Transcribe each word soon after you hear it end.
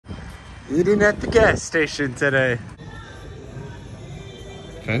Eating at the gas station today.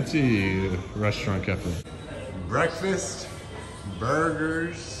 Fancy restaurant cafe. Breakfast,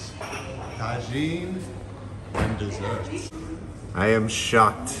 burgers, tajine, and desserts. I am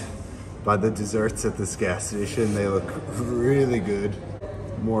shocked by the desserts at this gas station. They look really good.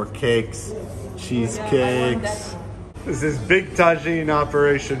 More cakes, cheesecakes. This is big tajine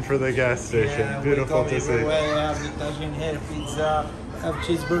operation for the gas station. Yeah, beautiful to see. Everywhere. We have the tajine here, pizza, have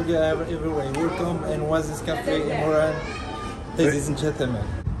cheeseburger everywhere. Welcome in Oasis Cafe in Morocco. Ladies and gentlemen.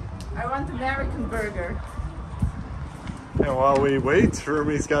 I want American burger. And while we wait,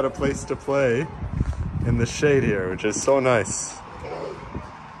 Rumi's got a place to play in the shade here, which is so nice.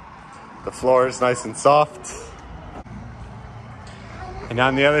 The floor is nice and soft. And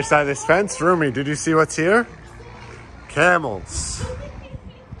on the other side of this fence, Rumi, did you see what's here? Camels.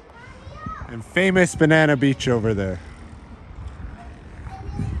 And famous Banana Beach over there.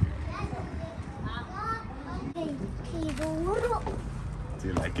 Do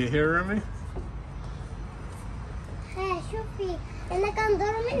you like it here, Rumi?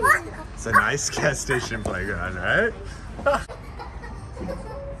 It's a nice gas station playground, right?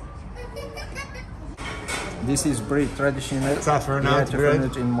 This is very traditional. Tafarnout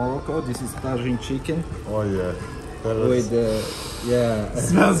Tafarnout in Morocco. This is tajine chicken. Oh yeah. With the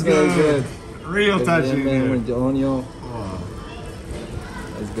Smells very good. Real tajine. With the onion. Oh.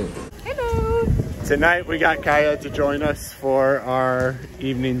 That's good. Hello. Tonight we got Kaya to join us for our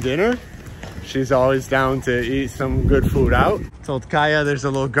evening dinner. She's always down to eat some good food out. Told Kaya there's a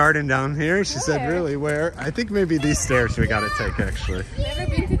little garden down here. She said, really, where? I think maybe these stairs we gotta take, actually. Never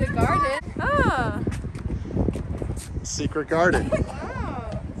been to the garden. Ah. Secret garden. Oh.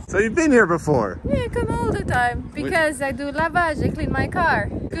 So you've been here before? Yeah, I come all the time because I do lavage. I clean my car.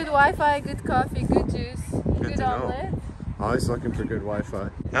 Good Wi-Fi, good coffee, good juice, good omelet. Always looking for good Wi-Fi.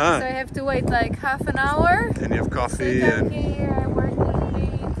 So I have to wait like half an hour. And you have coffee Sit down and... here, I work a little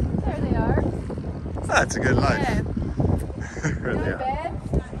bit. There they are. That's a good life. Yeah. Really Not bad.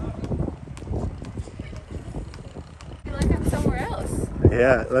 I feel like I'm somewhere else.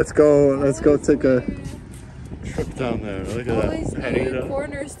 Yeah, let's go take a trip down there. Look at Always that. new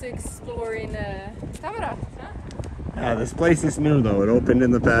corners to explore in Tamraght, huh? Yeah, this place is new though. It opened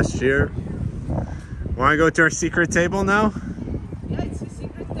in the past year. Want to go to our secret table now? Yeah, it's a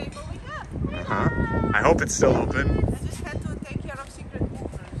secret table we have. I hope it's still open. I just had to take care of secret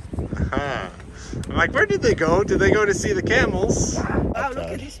first. I'm like, where did they go? Did they go to see the camels? Wow, look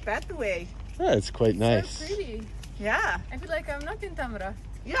at this pathway. Yeah, it's quite nice. So pretty. Yeah, I feel like I'm not in Tamraght.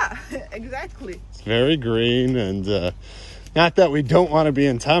 yeah, exactly. It's very green and not that we don't want to be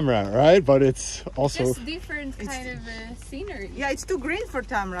in Tamraght, right? But it's also... Just different kind of scenery. Yeah, it's too green for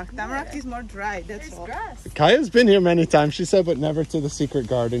Tamraght. Tamraght is more dry, that's There's all. grass. Kaya's been here many times, she said, but never to the secret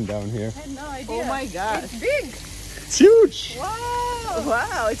garden down here. I had no idea. Oh my god. It's big. It's huge! Wow,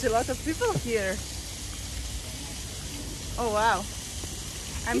 wow, it's a lot of people here. Oh wow.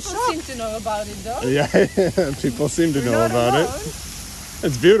 I'm People shocked. seem to know about it though. Yeah, people seem to We're know not about alone. it.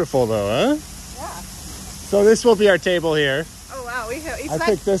 It's beautiful though, huh? Yeah. So this will be our table here. Oh wow, it's I like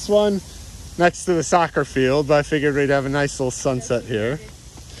picked this one next to the soccer field, but I figured we'd have a nice little sunset here.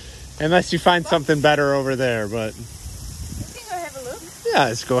 Unless you find something better over there, but... I think I'll have a look. Yeah,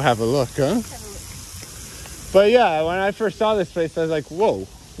 let's go have a look, huh? Have a look. But yeah, when I first saw this place, I was like, whoa,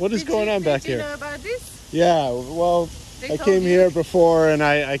 what is going on back Did you here? know about this? Yeah, well, They I told came you? here before and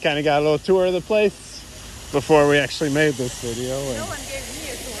I kind of got a little tour of the place before we actually made this video. No And one gave me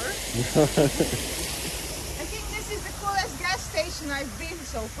a tour. I think this is the coolest gas station I've been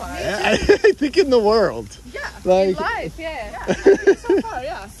so far. I think in the world. Yeah. Like, Life, yeah. I think so far,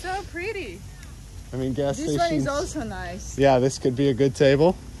 yeah. So pretty. I mean, gas This one stations. is also nice. Yeah, this could be a good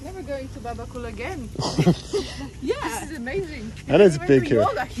table. Never going to Babakul again. Yeah. This is amazing. That is Even big do here.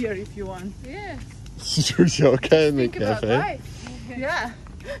 yoga here if you want. Yeah. Okay, in the Think about cafe. life. Yeah.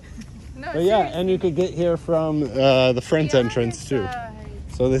 No, But yeah, seriously. and you could get here from the front The entrance other too. side.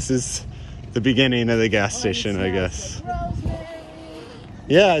 So this is the beginning of the gas station, I It guess. smells like rosemary.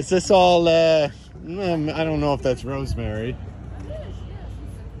 Yeah, is this all, I don't know if that's rosemary.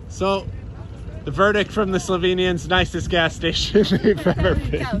 So, the verdict from the Slovenians, nicest gas station they've ever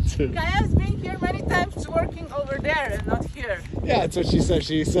been to. Kaya's been here many times working over there and not here. Yeah, that's what she says.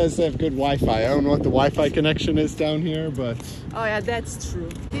 She says they have good Wi-Fi. I don't know what the Wi-Fi connection is down here, but... Oh yeah, that's true.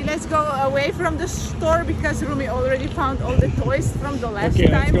 Okay, let's go away from the store because Rumi already found all the toys from the last Okay,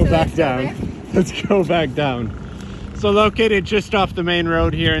 time. let's go so back go down. back. Let's go back down. So located just off the main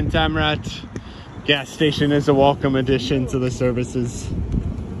road here in Tamraght, gas station is a welcome addition to the services.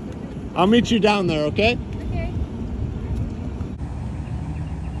 I'll meet you down there, okay? Okay.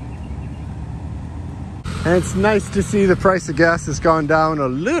 And it's nice to see the price of gas has gone down a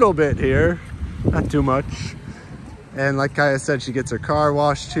little bit here, not too much. And like Kaya said, she gets her car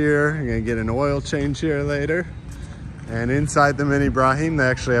washed here. You're gonna get an oil change here later. And inside the Mini Brahim, they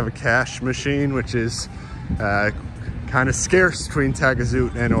actually have a cash machine, which is kind of scarce between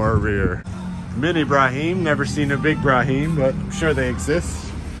Tagazout and Ooreer. Mini Brahim, never seen a big Brahim, but I'm sure they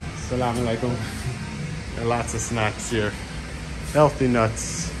exist. Assalamu alaikum. There are lots of snacks here. Healthy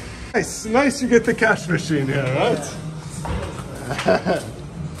nuts. Nice you get the cash machine here, right?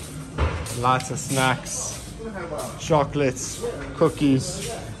 Lots of snacks, chocolates, cookies,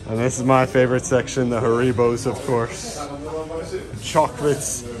 and this is my favorite section, the Haribos, of course.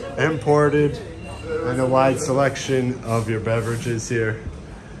 Chocolates imported, and a wide selection of your beverages here.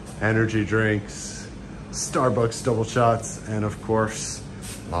 Energy drinks, Starbucks double shots, and of course,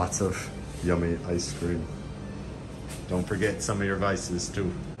 lots of yummy ice cream. Don't forget some of your vices too.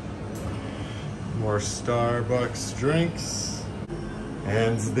 More Starbucks drinks.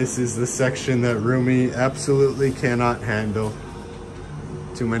 And this is the section that Rumi absolutely cannot handle.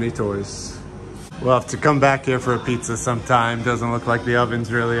 Too many toys. We'll have to come back here for a pizza sometime. Doesn't look like the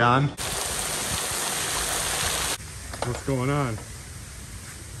oven's really on. What's going on?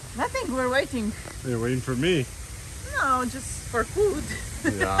 Nothing, we're waiting. You're waiting for me? No, just for food.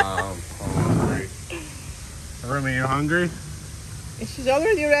 Yeah, I'm hungry. Rumi, you hungry? She's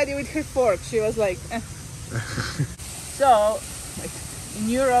already ready with her fork. She was like, eh. So, in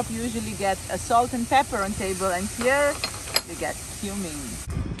Europe, you usually get a salt and pepper on table, and here you get cumin.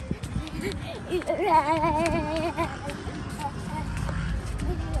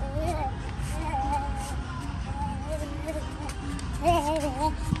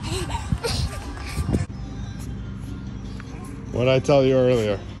 What I tell you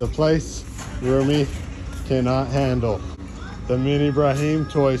earlier, the place Rumi cannot handle. The Mini Brahim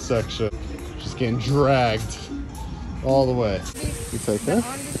toy section. Just getting dragged all the way. You take that?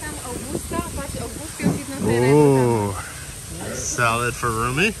 Ooh, salad for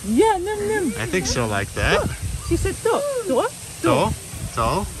Rumi? Yeah, no. I think she'll like that. She said to.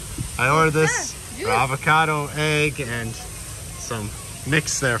 So, I ordered this avocado, egg, and some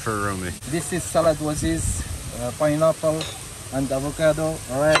mix there for Rumi. This is salad Oasis, pineapple and avocado,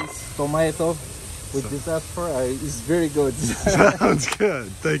 rice, tomato with dessert fry. It's very good. Sounds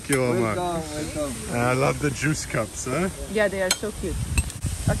good. Thank you, Omar. Welcome. I love the juice cups, huh? Yeah, they are so cute.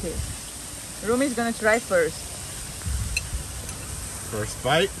 Okay, Rumi's gonna try first. First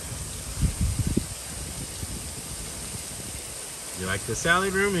bite. You like the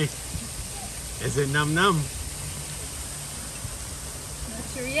salad, Rumi? Is it num num? Not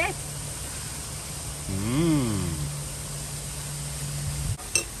sure yet.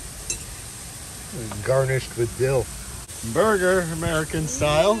 Garnished with dill. Burger, American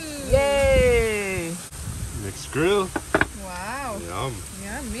style. Yay! Mixed grill. Wow. Yum.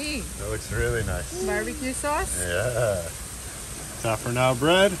 Yummy. That looks really nice. Barbecue sauce. Yeah. Tafarnout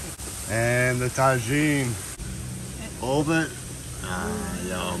bread. And the tajine. All of it. Ah,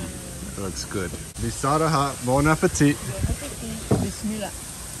 yum. That looks good. Bisada, bon appetit. Bismillah.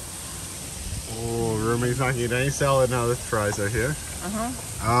 Oh, Rumi's not eating any salad now that the fries are here.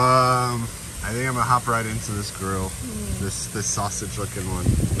 I think I'm gonna hop right into this grill. This sausage looking one.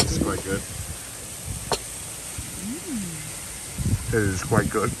 Looks quite good. It is quite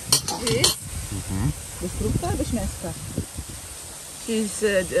good. It is?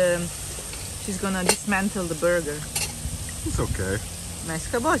 She's gonna dismantle the burger. It's okay. Nice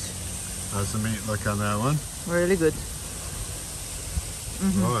kabosh. How's the meat look on that one? Really good.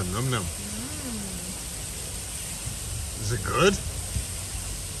 Oh, num num. Is it good?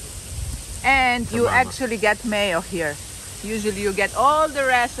 And you actually get mayo here. Usually you get all the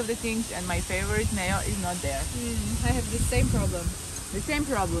rest of the things, and my favorite mayo is not there. I have the same problem. The same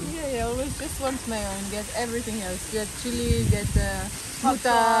problem. Yeah, I always just want mayo and get everything else. Get chili, get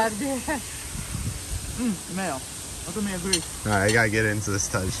mustard. Mayo. I totally agree. Alright, I gotta get into this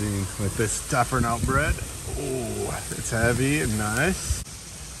tajine with this Tafarnout bread. Oh, it's heavy and nice.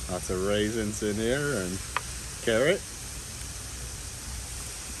 Lots of raisins in here and carrot.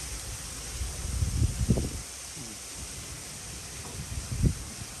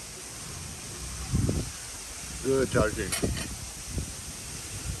 Good tajine.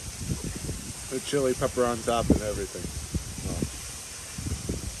 With chili pepper on top and everything.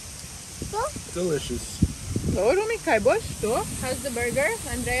 Oh. Delicious. So, Rumi, kibosh, so. How's the burger,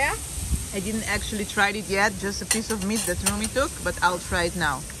 Andrea? I didn't actually try it yet, just a piece of meat that Rumi took, but I'll try it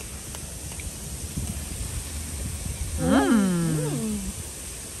now.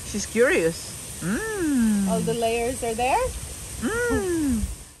 She's curious. All the layers are there?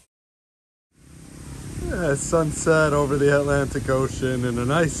 a sunset over the Atlantic Ocean and a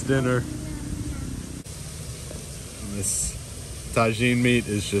nice dinner. This tajine meat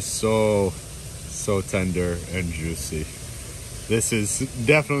is just so tender and juicy. This is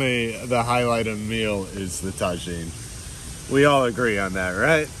definitely the highlight of the meal is the tajine. We all agree on that,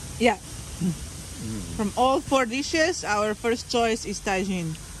 right? Yeah. From all 4 dishes, our first choice is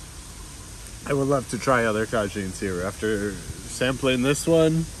tajine. I would love to try other tajines here. After sampling this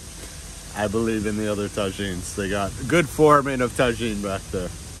one, I believe in the other tajines. They got a good forming of tajine back there.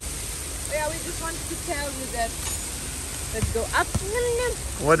 Yeah, we just wanted to tell you that let's go up.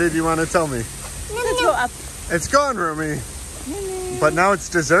 What did you want to tell me? Let's go up. It's gone, Rumi. But now it's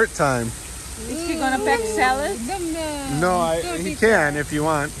dessert time. Is he gonna pack salad? No, he can if you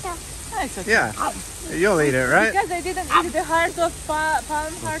want. Oh, it's okay. Yeah, you'll eat it, right? Because I didn't eat the heart of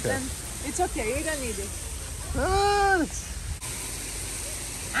palm heart, Okay. and It's okay, you don't need it. Ah,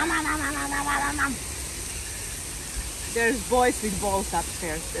 There's boys with balls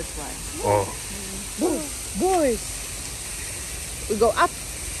upstairs, that's why. oh. Boys! We go up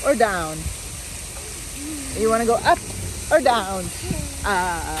or down? You wanna go up or down?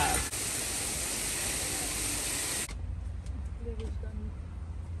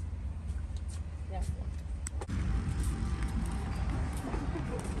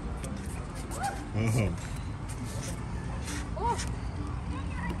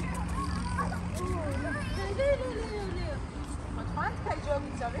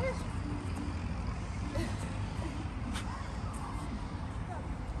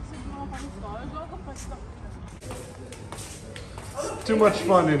 Too much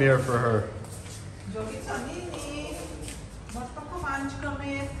fun in here for her.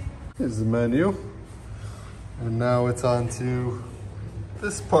 Here's the menu. And now it's on to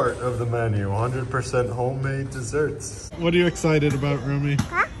this part of the menu, 100% homemade desserts. What are you excited about, Rumi?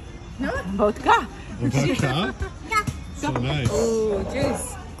 Vodka. About So nice. Oh,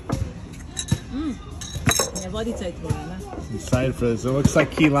 juice. Excited for this. It looks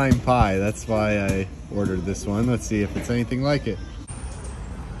like key lime pie. That's why I ordered this one. Let's see if it's anything like it.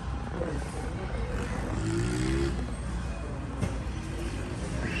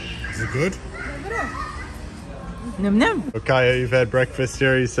 Is it good? Num num. Kaya, you've had breakfast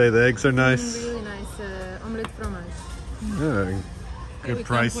here. You say the eggs are nice. really nice omelette fromage. Yeah, good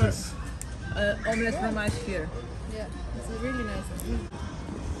prices. Omelette fromage here. Yeah, it's really nice.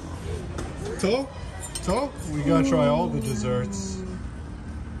 So, we gotta try all the desserts.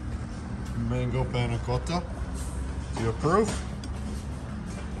 Mango panna cotta. Do you approve?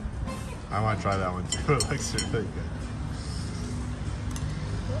 I want to try that one too. It looks really good.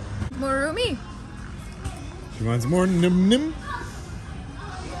 More roomy. She wants more nim.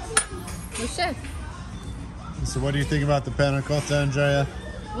 The chef. So what do you think about the panna cotta, Andrea?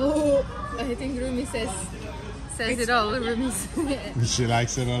 Oh, I think Rumi says it all. Rumi's. She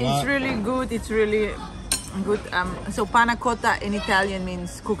likes it a lot. It's really good. It's really good. So panna cotta in Italian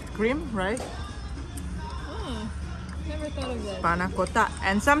means cooked cream, right? Oh, never thought of that. Panna cotta.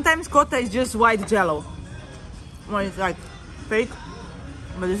 And sometimes cotta is just white jello. Well, it's like fake,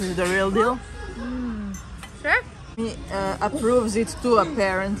 but this is the real deal. Sure. He approves it too,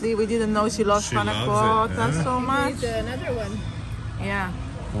 apparently. We didn't know she loves panna loves it, cotta yeah. so much. Need another one. Yeah.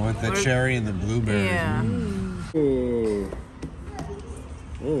 I want the cherry and the blueberry. Yeah.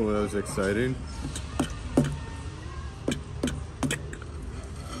 Oh, that was exciting.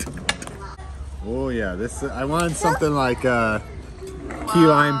 Oh yeah, this I want something like key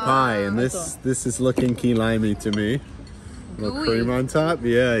lime pie, and this is looking key limey to me. A little cream on top.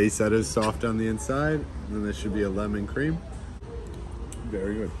 Yeah, he said it's soft on the inside, and then there should be a lemon cream.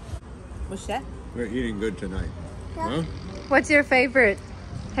 Very good. What's that? We're eating good tonight. Huh? What's your favorite?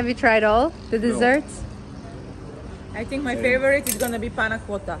 Have you tried all the desserts? I think my favorite is gonna be panna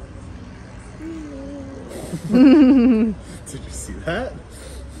cotta. Did you see that?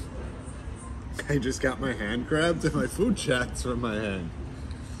 I just got my hand grabbed and my food chats from my hand.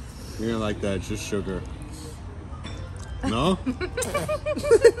 You're gonna like that, it's just sugar. No?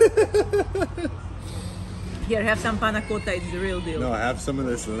 Here, have some panna cotta, it's the real deal. No, have some of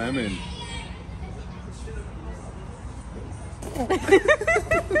this lemon.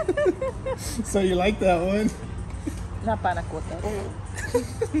 So you like that one? Not panna cotta.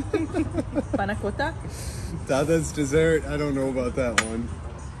 Panna cotta? Dada's dessert, I don't know about that one.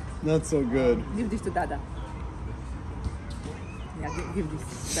 Not so good. Give this to Dada. Yeah, give this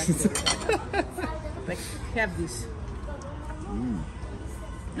back to Dada. Like, have this.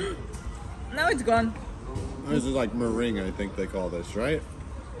 Now it's gone. This is like meringue, I think they call this, right?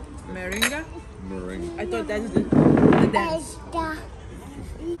 Meringue? Meringue. I thought that's the dance.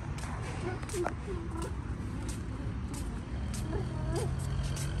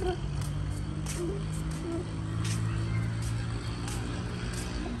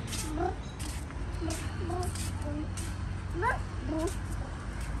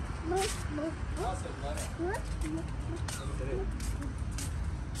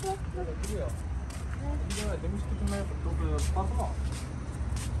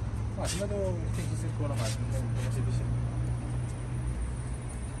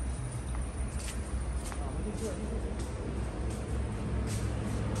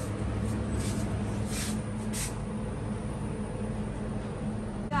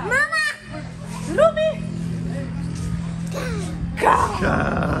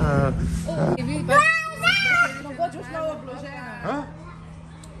 Non pođu slovo obložena.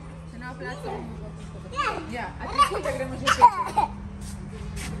 Ja, a ti kuda gremo že pečiti.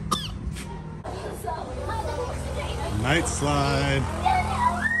 Night slide.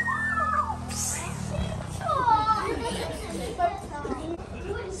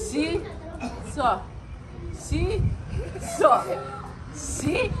 Si, so. Si, so.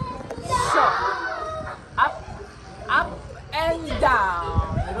 Si, so. Up, up and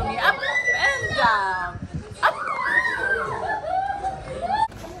down. Rumi, up and down. Up.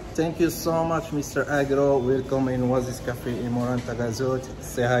 Thank you so much, Mr. Agro. Welcome in Oasis Cafe in Mor Acro.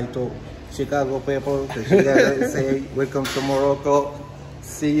 Say hi to Chicago people. To Chicago, say welcome to Morocco.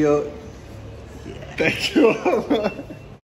 See you. Thank you.